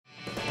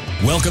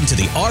Welcome to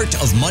the Art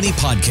of Money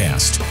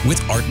podcast with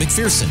Art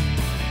McPherson.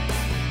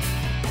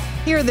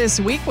 Here this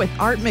week with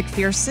Art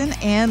McPherson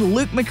and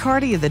Luke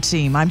McCarty of the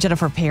team. I'm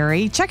Jennifer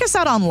Perry. Check us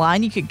out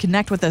online. You can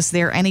connect with us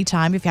there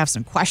anytime if you have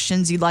some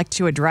questions you'd like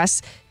to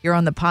address here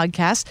on the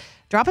podcast.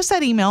 Drop us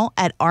that email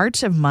at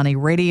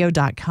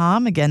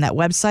artofmoneyradio.com. Again, that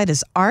website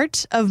is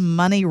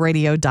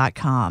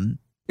artofmoneyradio.com.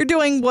 You're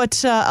doing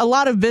what a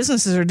lot of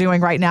businesses are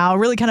doing right now,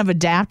 really kind of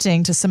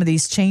adapting to some of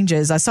these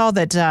changes. I saw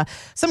that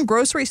some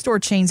grocery store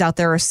chains out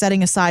there are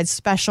setting aside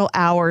special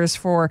hours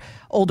for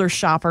older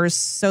shoppers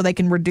so they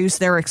can reduce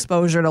their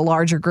exposure to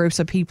larger groups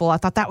of people. I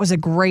thought that was a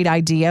great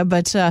idea.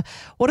 But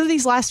what have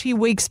these last few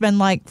weeks been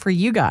like for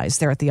you guys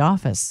there at the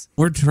office?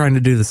 We're trying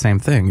to do the same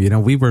thing. You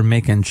know, we were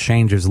making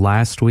changes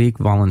last week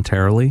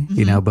voluntarily,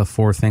 you know,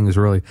 before things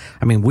really,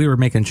 we were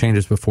making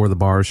changes before the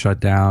bars shut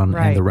down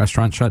and the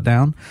restaurant shut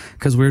down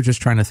because we were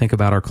just trying to think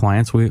about our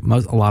clients.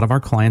 A lot of our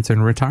clients are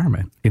in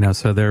retirement, you know,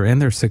 so they're in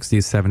their 60s,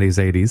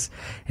 70s, 80s,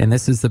 and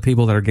this is the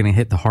people that are getting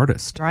hit the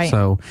hardest. Right.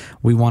 So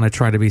we want to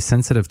try to be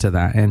sensitive to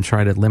that and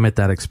try to limit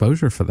that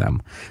exposure for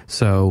them.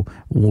 So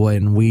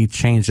when we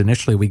changed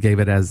initially, we gave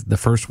it as the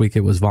first week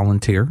it was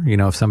volunteer. You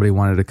know, if somebody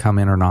wanted to come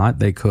in or not,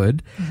 they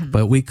could.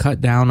 But we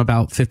cut down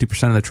about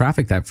 50% of the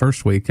traffic that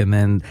first week, and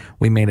then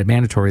we made it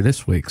mandatory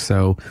this week.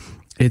 So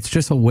it's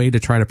just a way to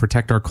try to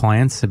protect our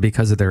clients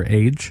because of their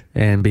age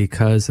and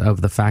because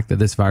of the fact that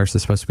this virus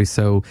is supposed to be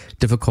so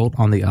difficult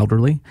on the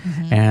elderly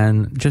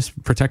and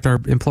just protect our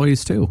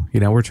employees too.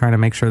 You know, we're trying to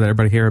make sure that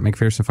everybody here at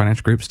McPherson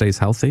Financial Group stays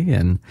healthy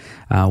and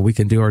we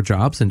can do our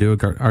jobs and do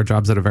our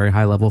jobs at a very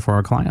high level for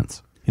our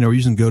clients. You know, we're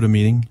using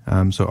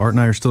GoToMeeting. So Art and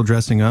I are still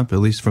dressing up, at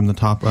least from the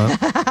top up.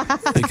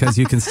 Because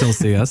you can still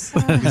see us.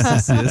 You can still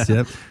see us,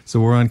 yep. So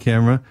we're on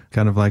camera,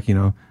 kind of like, you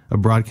know, a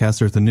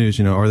broadcaster at the news.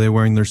 You know, are they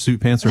wearing their suit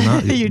pants or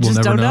not? You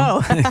just don't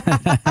know.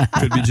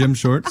 Could be gym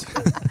shorts.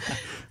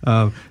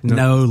 No,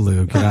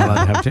 Luke, you're not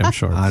allowed to have gym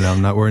shorts. I know,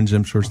 I'm not wearing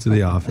gym shorts to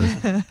the office.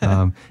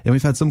 And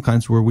we've had some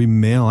clients where we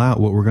mail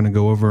out what we're going to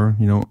go over,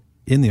 you know,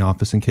 in the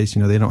office in case,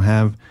 you know, they don't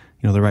have,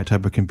 you know, the right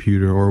type of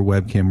computer or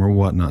webcam or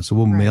whatnot. So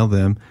we'll mail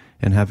them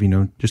and have, you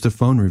know, just a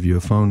phone review,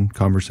 a phone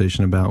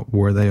conversation about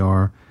where they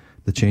are,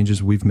 the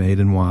changes we've made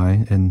and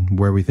why, and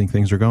where we think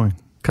things are going.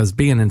 Because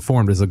being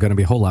informed is going to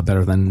be a whole lot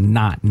better than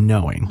not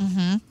knowing.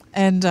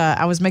 And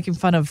I was making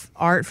fun of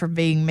Art for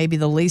being maybe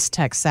the least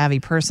tech-savvy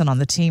person on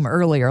the team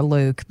earlier,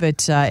 Luke.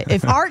 But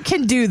if Art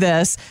can do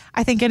this,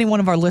 I think any one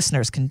of our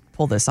listeners can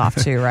pull this off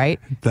too, right?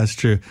 That's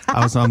true.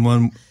 I was on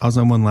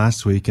one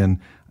last week, and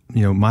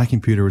you know, my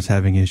computer was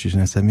having issues,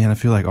 and I said, "Man, I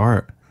feel like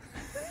Art."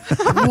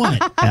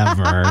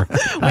 Whatever.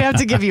 We have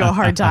to give you a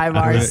hard time,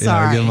 Art. Yeah,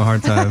 Sorry. I give him a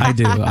hard time. I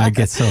do. I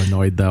get so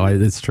annoyed, though.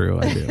 It's true.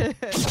 I do.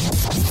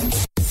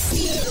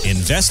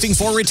 Investing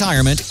for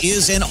retirement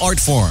is an art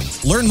form.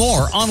 Learn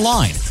more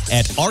online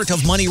at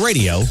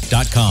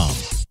artofmoneyradio.com.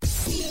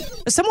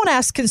 Someone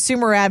asked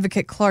consumer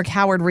advocate Clark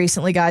Howard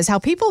recently, guys, how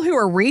people who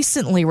are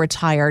recently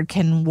retired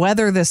can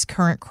weather this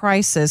current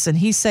crisis. And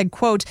he said,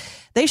 quote,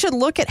 they should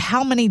look at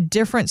how many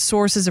different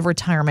sources of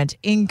retirement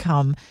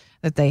income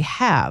that they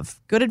have.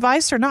 Good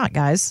advice or not,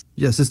 guys?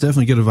 Yes, it's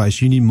definitely good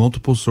advice. You need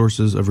multiple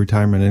sources of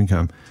retirement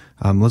income.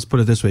 Let's put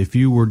it this way. If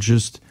you were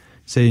just,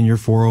 say, in your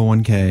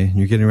 401k, and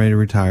you're getting ready to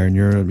retire, and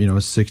you're, you know,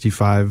 a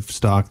 65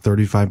 stock,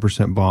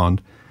 35%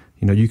 bond,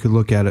 you know, you could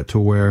look at it to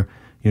where,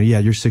 you know, yeah,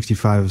 your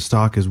 65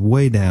 stock is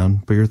way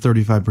down, but your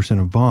 35%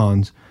 of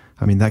bonds,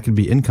 that could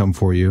be income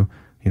for you,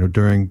 you know,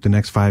 during the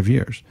next 5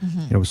 years.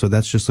 You know, so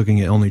that's just looking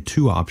at only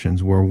two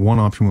options, where one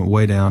option went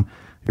way down.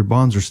 Your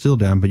bonds are still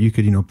down, but you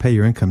could, you know, pay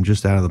your income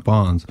just out of the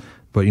bonds.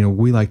 But, you know,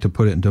 we like to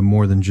put it into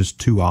more than just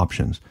two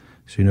options.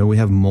 So, you know, we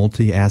have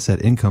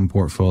multi-asset income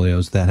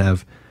portfolios that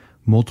have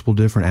multiple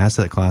different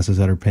asset classes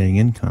that are paying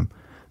income.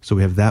 So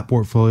we have that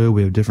portfolio.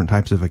 We have different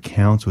types of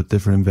accounts with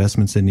different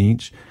investments in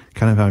each.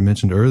 Kind of how I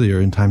mentioned earlier,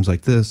 in times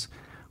like this,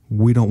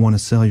 we don't want to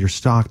sell your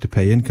stock to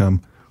pay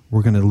income.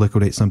 We're going to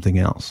liquidate something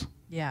else.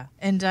 Yeah.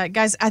 And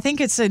guys, I think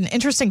it's an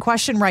interesting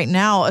question right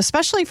now,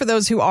 especially for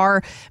those who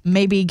are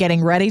maybe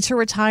getting ready to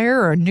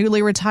retire or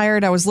newly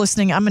retired. I was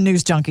listening. I'm a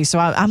news junkie, so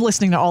I'm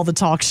listening to all the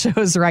talk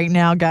shows right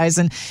now, guys.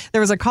 And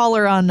there was a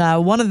caller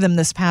on one of them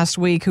this past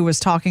week who was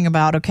talking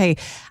about, okay,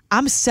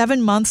 I'm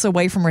 7 months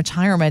away from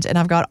retirement and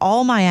I've got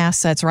all my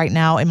assets right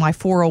now in my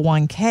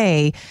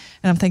 401k.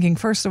 And I'm thinking,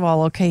 first of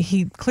all, okay,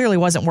 he clearly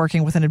wasn't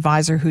working with an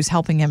advisor who's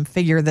helping him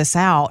figure this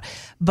out.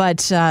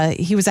 But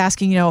he was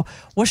asking, you know,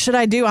 what should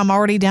I do? I'm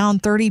already down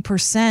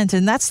 30%.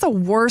 And that's the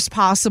worst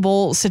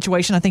possible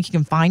situation I think you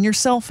can find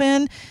yourself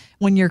in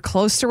when you're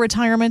close to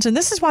retirement. And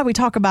this is why we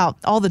talk about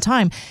all the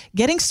time,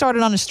 getting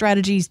started on a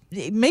strategy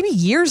maybe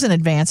years in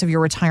advance of your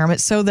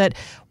retirement so that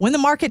when the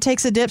market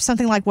takes a dip,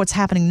 something like what's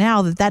happening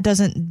now, that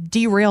doesn't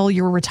derail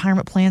your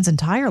retirement plans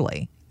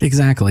entirely.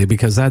 Exactly,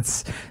 because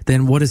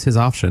then what is his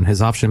option?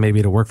 His option may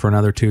be to work for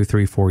another 2,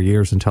 3, 4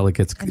 years until it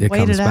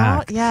comes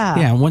back. Yeah.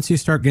 And once you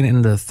start getting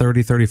into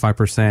 30,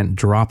 35%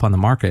 drop on the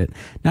market,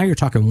 now you're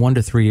talking 1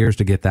 to 3 years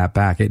to get that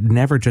back. It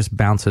never just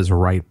bounces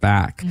right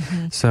back.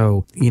 Mm-hmm.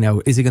 So,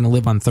 is he going to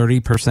live on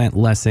 30%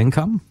 less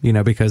income?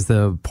 Because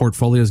the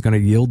portfolio is going to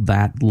yield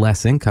that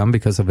less income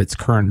because of its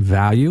current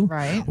value.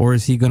 Right. Or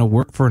is he going to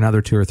work for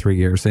another 2 or 3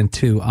 years? And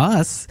to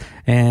us,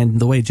 and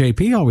the way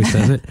JP always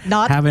says it,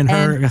 not having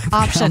her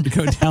option to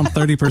go down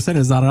 30%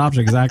 is not an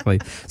option. Exactly.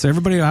 So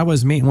everybody I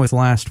was meeting with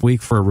last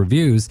week for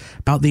reviews,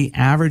 about the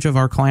average of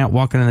our client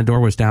walking in the door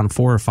was down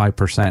 4 or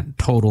 5%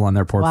 total on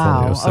their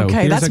portfolio. Wow. So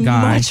okay, that's a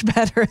guy, much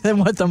better than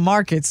what the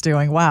market's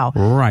doing. Wow.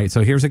 Right.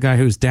 So here's a guy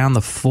who's down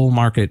the full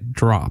market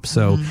drop.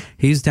 So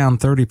he's down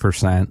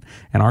 30%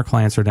 and our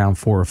clients are down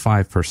 4 or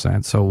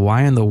 5%. So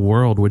why in the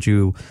world would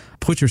you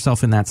put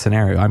yourself in that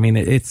scenario? I mean,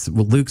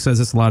 Luke says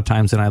this a lot of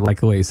times, and I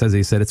like the way he said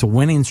it's a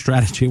winning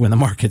strategy when the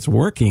market's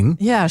working.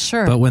 Yeah,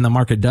 sure. But when the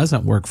market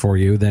doesn't work for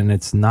you, then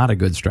it's not a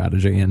good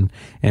strategy. And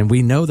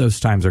we know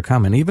those times are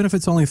coming, even if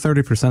it's only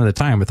 30% of the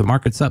time. If the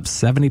market's up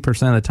 70%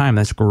 of the time,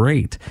 that's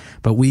great.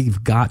 But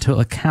we've got to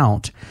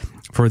account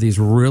for these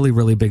really,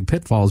 really big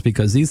pitfalls,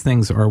 because these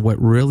things are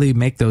what really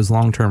make those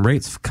long-term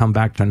rates come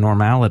back to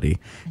normality.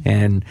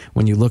 And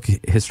when you look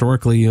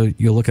historically,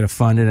 you look at a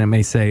fund and it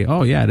may say,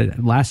 oh yeah,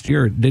 last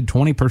year it did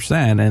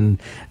 20%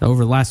 and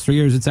over the last 3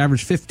 years it's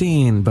averaged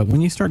 15. But when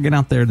you start getting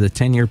out there to the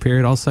 10-year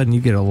period, all of a sudden you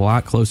get a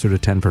lot closer to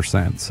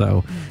 10%.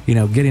 So,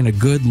 getting a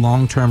good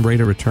long-term rate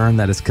of return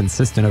that is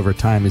consistent over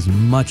time is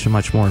much,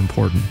 much more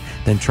important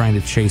than trying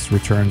to chase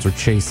returns or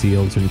chase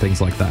yields and things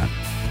like that.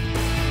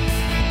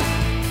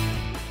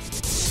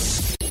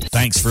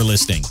 Thanks for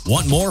listening.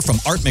 Want more from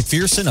Art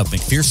McPherson of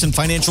McPherson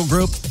Financial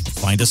Group?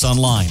 Find us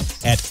online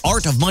at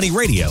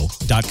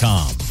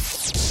artofmoneyradio.com.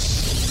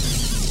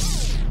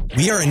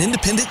 We are an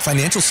independent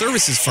financial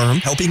services firm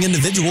helping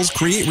individuals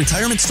create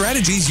retirement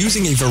strategies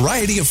using a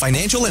variety of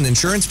financial and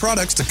insurance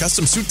products to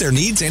custom suit their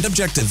needs and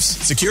objectives.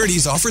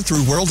 Securities offered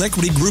through World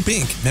Equity Group,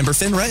 Inc., member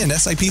FINRA and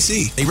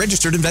SIPC, a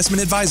registered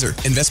investment advisor.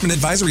 Investment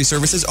advisory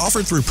services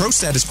offered through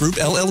ProStatus Group,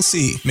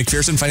 LLC.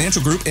 McPherson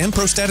Financial Group and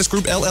ProStatus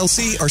Group,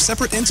 LLC are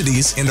separate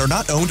entities and are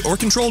not owned or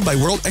controlled by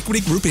World Equity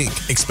Group,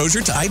 Inc.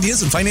 Exposure to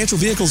ideas and financial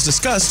vehicles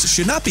discussed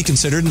should not be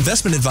considered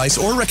investment advice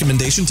or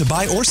recommendation to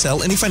buy or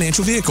sell any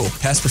financial vehicle.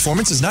 Past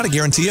performance is not a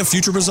guarantee of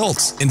future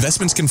results.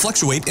 Investments can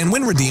fluctuate and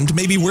when redeemed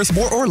may be worth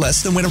more or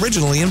less than when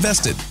originally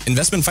invested.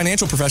 Investment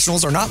financial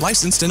professionals are not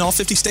licensed in all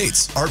 50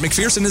 states. Art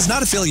McPherson is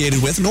not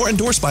affiliated with nor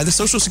endorsed by the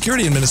Social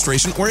Security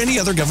Administration or any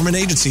other government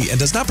agency and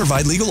does not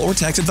provide legal or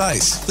tax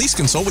advice. Please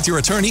consult with your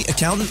attorney,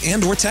 accountant,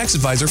 and or tax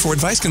advisor for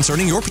advice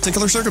concerning your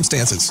particular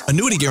circumstances.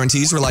 Annuity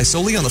guarantees rely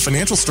solely on the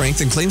financial strength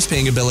and claims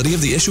paying ability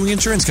of the issuing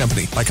insurance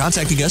company. By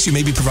contacting us, you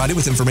may be provided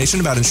with information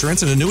about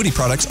insurance and annuity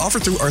products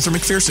offered through Arthur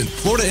McPherson.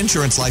 Florida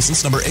Insurance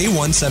License number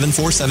A174.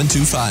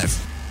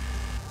 725.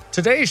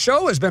 Today's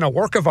show has been a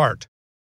work of art.